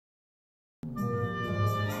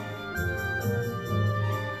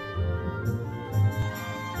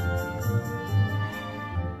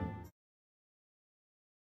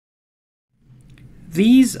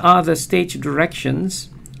These are the stage directions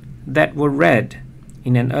that were read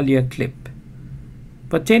in an earlier clip,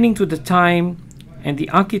 pertaining to the time and the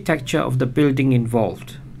architecture of the building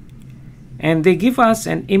involved. And they give us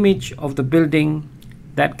an image of the building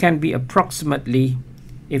that can be approximately,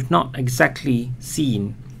 if not exactly,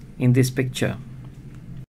 seen in this picture.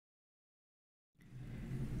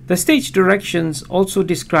 The stage directions also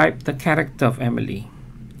describe the character of Emily.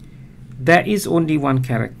 There is only one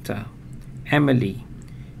character, Emily.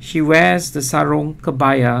 She wears the sarong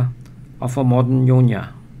kebaya of a modern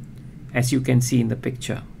nyonya, as you can see in the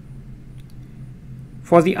picture.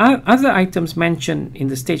 For the other items mentioned in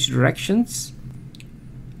the stage directions,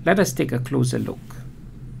 let us take a closer look.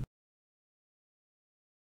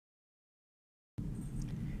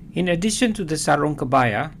 In addition to the sarong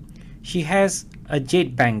kebaya, she has a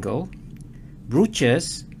jade bangle,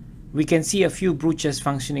 brooches. We can see a few brooches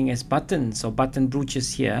functioning as buttons or button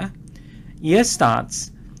brooches here. Ear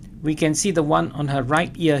studs. We can see the one on her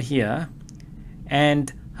right ear here,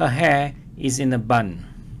 and her hair is in a bun.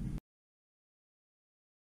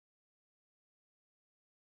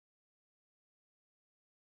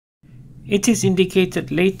 It is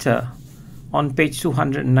indicated later on page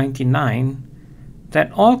 299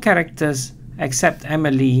 that all characters except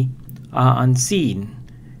Emily are unseen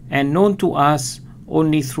and known to us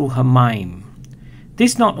only through her mime.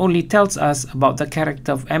 This not only tells us about the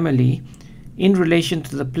character of Emily in relation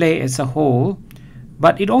to the play as a whole,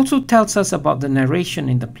 but it also tells us about the narration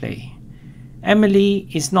in the play. Emily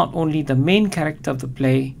is not only the main character of the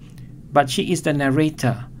play, but she is the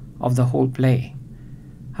narrator of the whole play.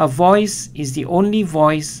 Her voice is the only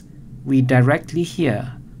voice we directly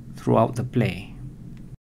hear throughout the play.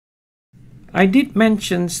 I did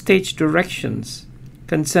mention stage directions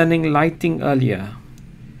concerning lighting earlier.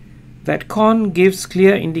 That Con gives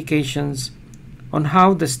clear indications on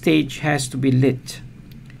how the stage has to be lit.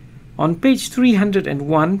 On page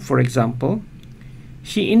 301, for example,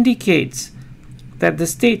 she indicates that the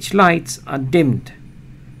stage lights are dimmed,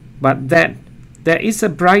 but that there is a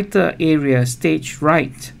brighter area staged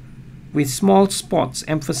right, with small spots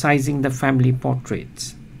emphasizing the family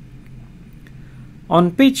portraits. On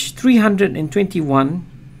page 321,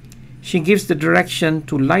 she gives the direction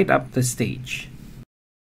to light up the stage.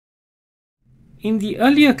 In the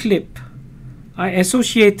earlier clip, I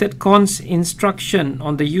associated Con's instruction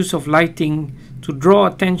on the use of lighting to draw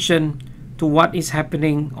attention to what is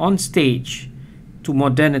happening on stage to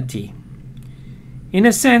modernity. In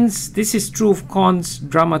a sense, this is true of Con's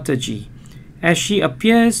dramaturgy, as she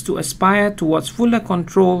appears to aspire towards fuller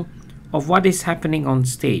control of what is happening on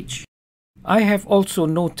stage. I have also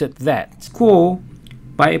noted that Quo,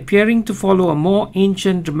 by appearing to follow a more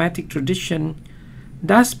ancient dramatic tradition,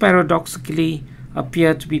 does paradoxically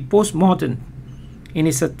appear to be postmodern in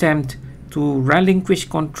his attempt to relinquish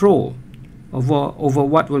control over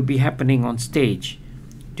what will be happening on stage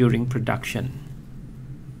during production.